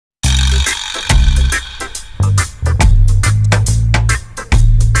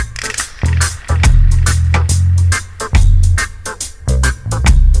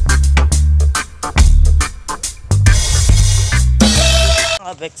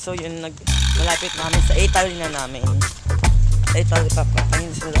Quebec. So yun, malapit namin sa Italy na namin. Italy pa. Ayun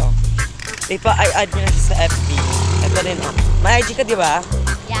sila. I-add nyo na siya sa FB. Ito rin oh. May IG ka diba?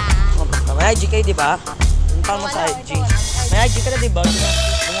 Yeah. May IG kayo diba? Punta mo sa IG. May IG ka na diba?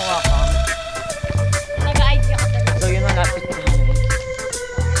 Gumawa ka. Nag-IG ako talaga. So yun, malapit namin.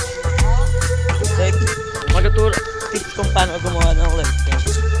 So magtuturo tips kung paano gumawa ng liptint.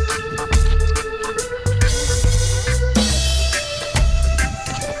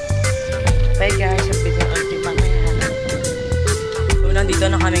 Bye guys, sabi ko ang timang yan. So nandito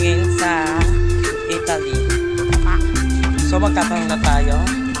na kami ngayon sa Italy. So magtatanong na tayo.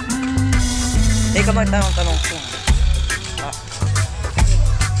 Teka, magtanong-tanong ko.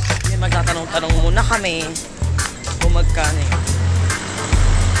 Magtatanong-tanong muna kami kung magkano eh.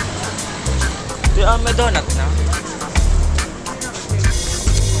 May donut na.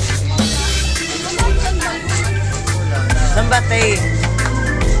 Saan ba tayo?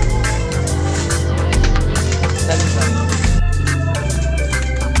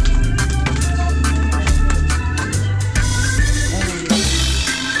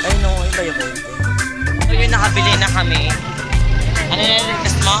 Ay no, iba yun. So yun, nakabili na kami. Ano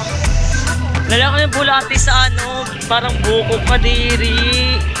na-request mo? Lalaki yung bulati sa ano, parang buko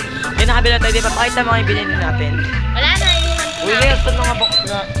kadiri. Yung nakabili na tayo, di ba? Pakita mo yung bilhin natin. Wala na, iwan ko Uy, ito mga box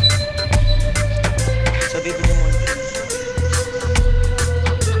na. So, bibili mo.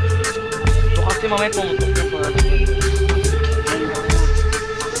 Ito kasi mamaya pumutok na pa.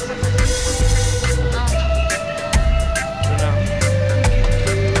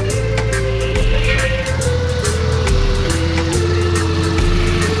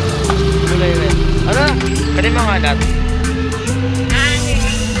 Ano? Pwede mga alat?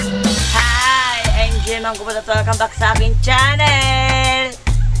 Hi! I'm Jim. Ang kumata. Welcome back sa aking channel!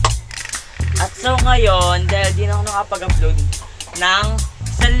 At so ngayon, dahil di na ako nakapag-upload ng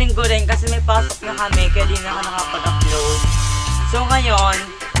isang linggo rin kasi may pasok na kami kaya di na ako nakapag-upload. So ngayon,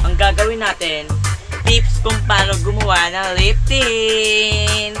 ang gagawin natin, tips kung paano gumawa ng lip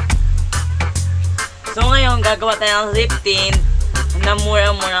tint. So ngayon, gagawa tayo ng lip tint na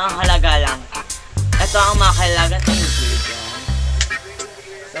mura-mura ang halaga lang. Ito ang mga kailangan ingredient.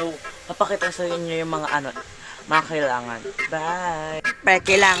 So, papakita sa inyo yung mga mga kailangan. Bye!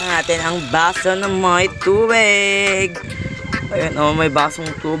 Kailangan natin ang baso na may tubig. Ayun, oh, may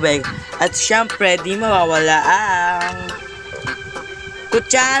basong tubig. At syempre, di mawawala ang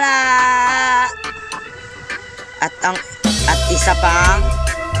kutsara. At isa pang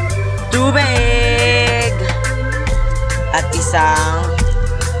tubig. At isang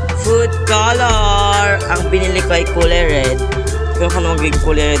food color. Ang binili ko ay kulay red. Pero kung magiging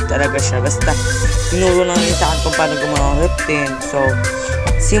kulay red talaga siya. Basta, tinuro lang rin sa akin kung paano gumawa ng lip tint. So,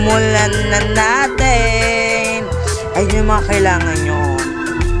 simulan na natin. Ayun yung mga kailangan nyo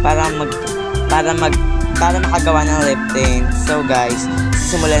para makagawa ng lip tint. So, guys,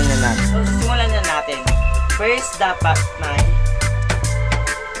 simulan na natin. First, dapat may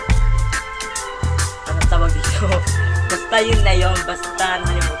anong tawag dito? Basta yun na yun. Basta,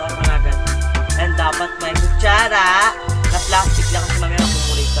 nakalimutan ko na agad. And dapat may kutsara na plastic lang kasi mamaya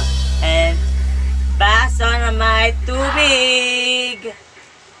nakumulit ka. And baso na may tubig.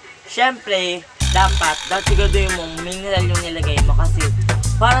 Siyempre, dapat siguraduhin mong mineral yung nilagay mo kasi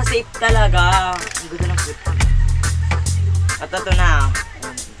para safe talaga. Ang ganda ng food. At ito na.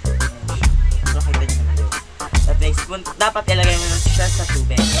 Nakita nyo naman yun. At next, dapat ilagay mo siya sa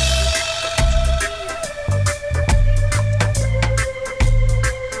tubig.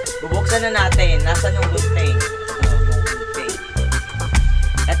 Bubuksan na natin. Nasaan yung gunting?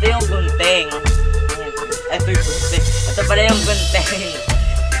 Ito yung gunting. Ito yung gunting. Ito pala yung gunting.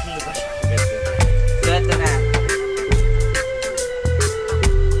 So, ito na.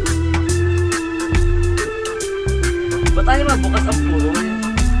 Ba't tayo mabukas ang puro?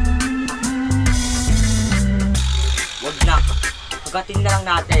 Wag na. Pagatin na lang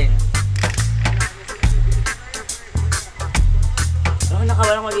natin.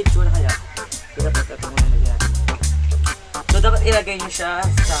 Nakawalang mag-itsura kaya. Dapat ito muna nagyan. So, dapat ilagay nyo siya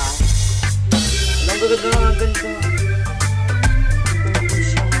sa... Ang gaganda lang, ang ganda.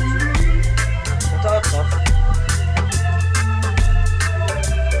 Ito.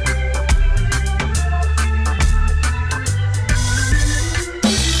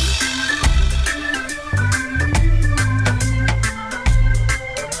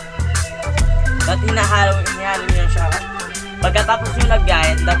 Dapat hinahalo nyo siya. Pagkatapos nyo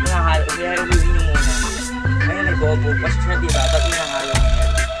lagyan, dapat nahalo. Ihaluin nyo muna. Ayun, nag-obo. Basta siya, diba? Dapat nahalo nyo yan.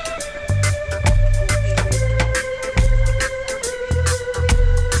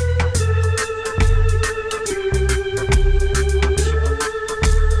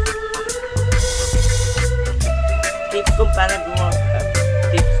 kung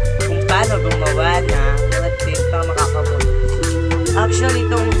paano gumawa na lip tint para makakamot. Actually,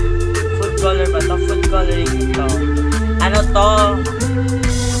 itong food color ba to? Food coloring ito. Ano to?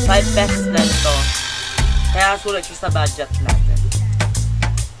 5 pesos lang to. Kaya sulat siya sa budget natin.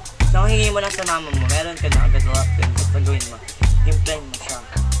 So, kung hingi mo lang sa mama mo, meron ka na agad lip tint. Basta gawin mo. Timplahin mo siya.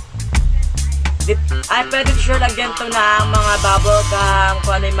 Ay, pwede sure lagyan to na mga bubble gum,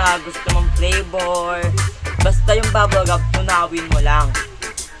 kung ano yung mga gusto mong flavor. Basta yung bubble gum, tunawin mo lang.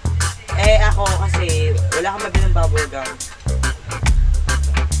 Eh, ako kasi, wala kang mabili ng bubble gum.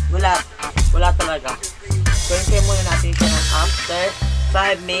 Wala talaga. So, hintayin muna natin siya ng after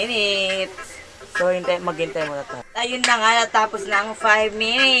 5 minutes. So, maghintay muna tayo. Ayun na nga, natapos na ang 5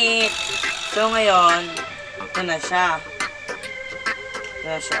 minutes. So, ngayon, ito na siya. Ito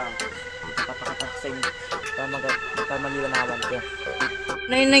na siya. Papakat sa inyo para malilanawan ko.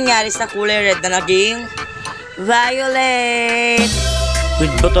 Ano yung nangyari sa kulay red na naging violet?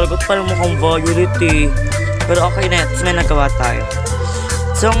 Red ba talaga? Parang mukhang violet eh. Pero okay na, may nagawa tayo.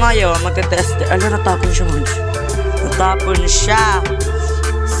 So ngayon, magte-test. Natapon siya man. Natapon siya.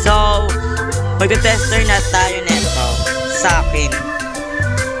 So, magte-tester na tayo neto sa akin.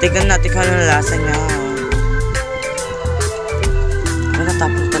 Tignan natin kung ano lasa niya.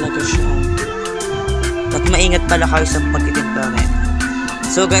 Natapon talaga siya. At maingat pala kayo sa pagtitimpla na ito.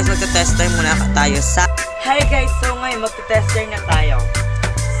 So guys, magte-tester muna tayo sa... Hi guys! So ngayon, magte-tester na tayo.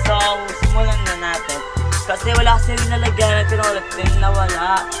 So, simulan na natin. Kasi wala kasi rin nalagyan at pinulip din na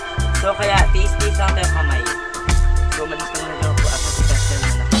wala. So kaya, tiis-tiis lang tayo kamay. So, malis ko na dyan po at magte-tester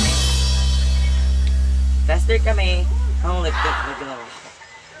muna kami. Tester kami. Ang lip-tint na ginawa.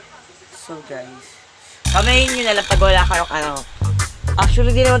 So guys, kamayin nyo na lang pag wala kayong ano.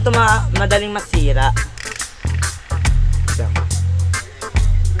 Actually, di naman ito madaling masira.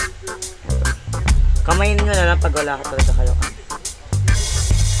 Kamayin nyo na lang pag wala ka talaga kayo.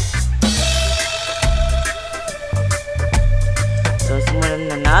 So, simulan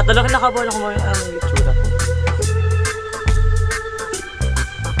na. Talagang nakabuhan ako ang itsura ko.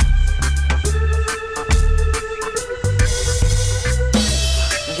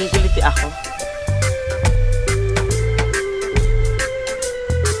 Nagigiliti ako.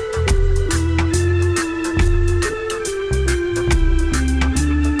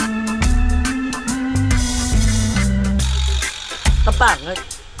 Kapangit.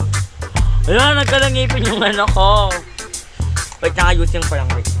 Ayan, nagkalangipin yung ano ko. Wait na nga, ayusin ko lang.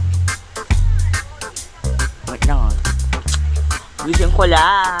 Wait na nga. Ayusin ko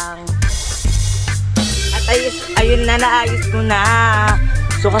lang. At ayun na, naayos ko na.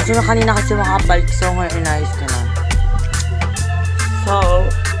 So, kasi kanina kasi makabalik. So, ngayon inayos ko na.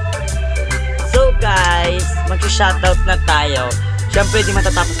 So guys, mag-shoutout na tayo. Siyempre, di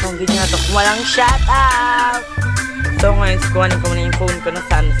matatapos ng video na to kung walang shoutout. So ngayon, kuhanin ko muna yung phone ko na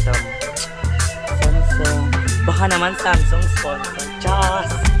Samsung. Baka naman Samsung sponsor.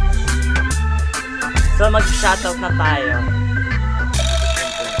 Just! So mag-shoutout na tayo.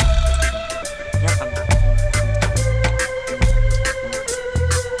 Yan kami.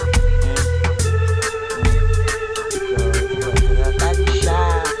 Tadi siya.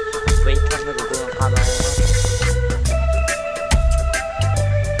 Wait lang, nagugulo ang camera.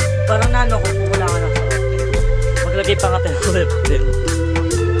 Parang nano ko kung wala ka na sa maglagay pa nga tayo ng lip tint.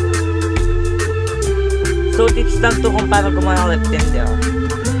 So, tips lang to kung paano gumawa ng lip tint.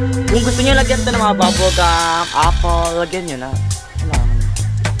 Kung gusto nyo lagyan ito ng mga bubble gum, apple, lagyan nyo na. Kailangan.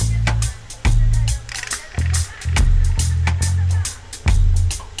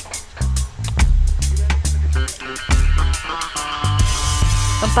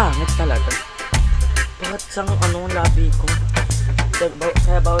 Ang pangit talaga. Bakit sang labi ko?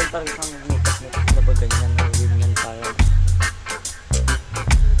 Kaya bawal pa rin sang makeup na ba ganyan na ganyan tayo.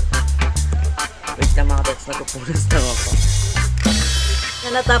 Wait na mga bets, nagpupunas na ako.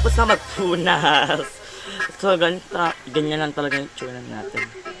 Yan, natapos na magpunas. So ganyan lang talaga yung tsura natin.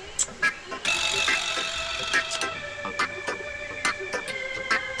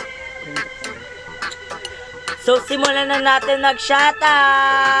 So simulan na natin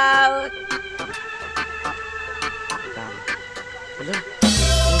mag-shoutout!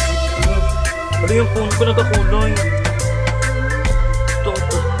 Ano yung phone ko nagkakulay? Ito.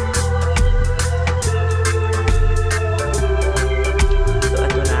 So,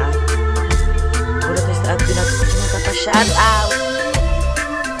 ito na. Wala tayo sa atin nagkaka-shoutout.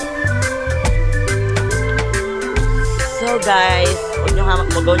 So, guys, huwag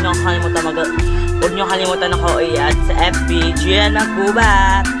nyo kalimutan ako i-add sa FB, Gianna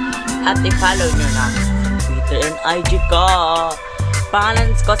Cuba. At i-follow nyo na Twitter and IG ko.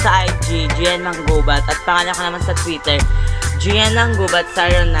 Pangalan ko sa IG, Gian Manggubat. At pangalan ko naman sa Twitter, Gian Manggubat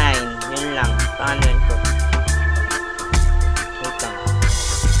 09. Yun lang, pangalan ko. Wait lang.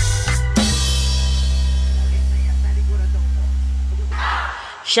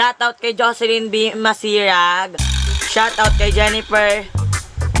 Shoutout kay Jocelyn B. Masirag. Shoutout kay Jennifer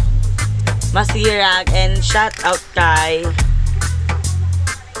Masirag. And shoutout kay...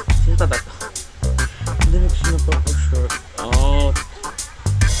 Sino pa ba to? Hindi na pa po short. Oh.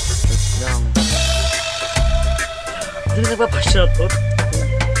 Wait lang. Hindi na pa pa shoutout.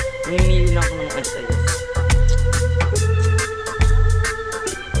 Mamili lang ako ng ayos-ayos.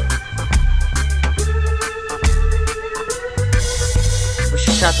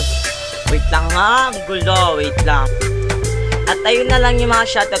 Shoutout. Wait lang nga, gulo, wait lang. At ayun na lang yung mga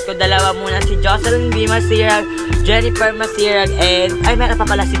shoutout ko. Dalawa muna, si Jocelyn B. Masirag, Jennifer Masirag, and ay meron pa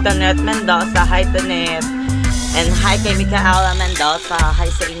pala si Tonet Mendoza. Hi Tonet. And hi kay Micaela Mendoza. Hi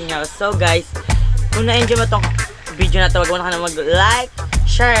sa inyo. So guys, kung na-enjoy mo tong video na to, wag mo na ka na mag-like,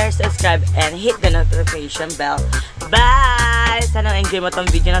 share, subscribe, and hit the notification bell. Bye! Sana na-enjoy mo tong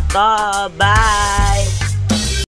video na to. Bye!